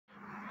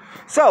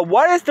So,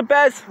 what is the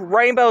best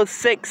Rainbow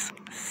Six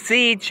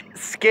Siege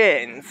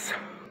skins?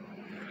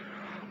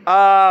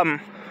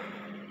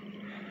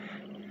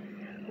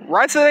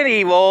 Resident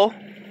Evil,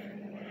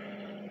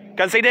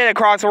 because they did a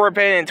crossover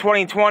event in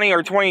 2020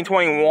 or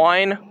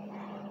 2021,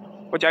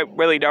 which I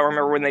really don't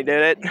remember when they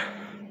did it.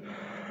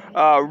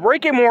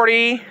 Rick and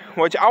Morty,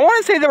 which I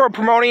want to say they were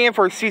promoting it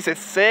for season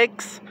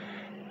 6.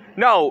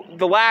 No,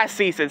 the last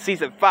season,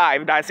 season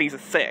 5, not season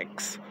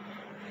 6.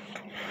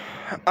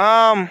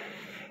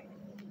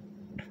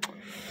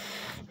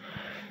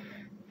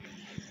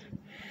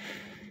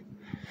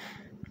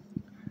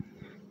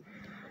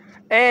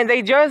 And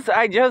I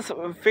just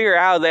figured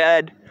out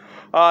that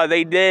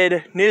they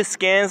did new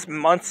skins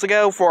months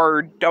ago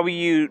for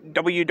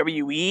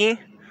WWE.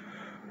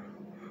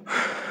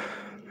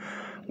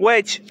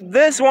 Which,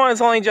 this one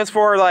is only just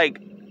for, like,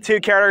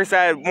 2 characters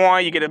that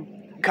one, you get to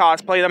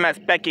cosplay them as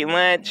Becky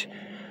Lynch.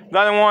 The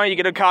other one, you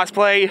get to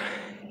cosplay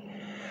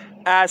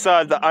as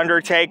The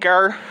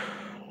Undertaker.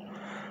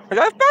 Which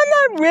I found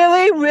that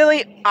really,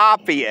 really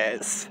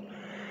obvious.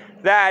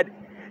 That,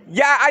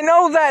 yeah, I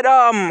know that,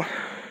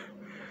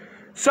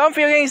 some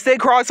video games did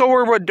cross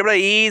over with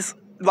WWE's,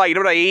 like,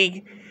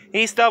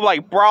 WWE stuff,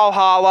 like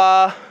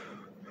Brawlhalla,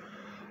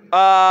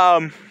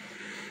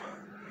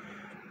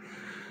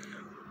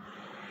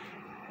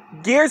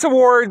 Gears of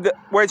War,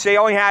 which they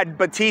only had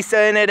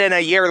Batista in it, and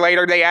a year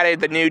later they added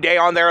the New Day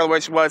on there,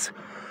 which was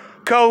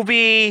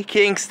Kobe,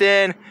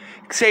 Kingston,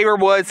 Xavier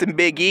Woods, and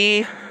Big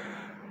E.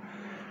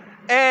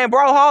 And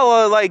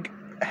Brawlhalla, like,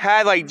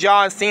 had, like,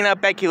 John Cena,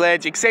 Becky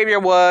Lynch, Xavier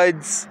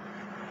Woods,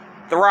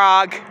 The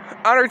Rock,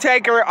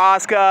 Undertaker,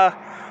 Asuka,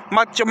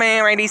 Macho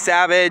Man, Randy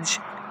Savage,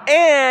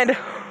 and,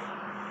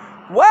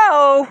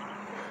 well,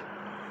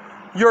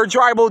 your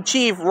tribal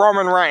chief,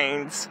 Roman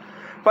Reigns.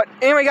 But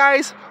anyway,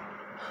 guys,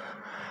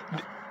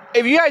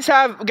 if you guys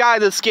have got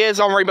the skins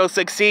on Rainbow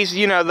Six Siege,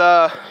 you know,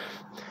 the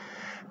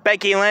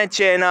Becky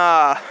Lynch and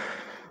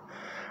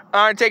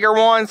Undertaker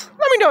ones,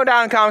 let me know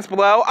down in the comments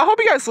below. I hope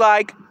you guys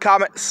like,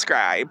 comment,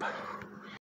 subscribe.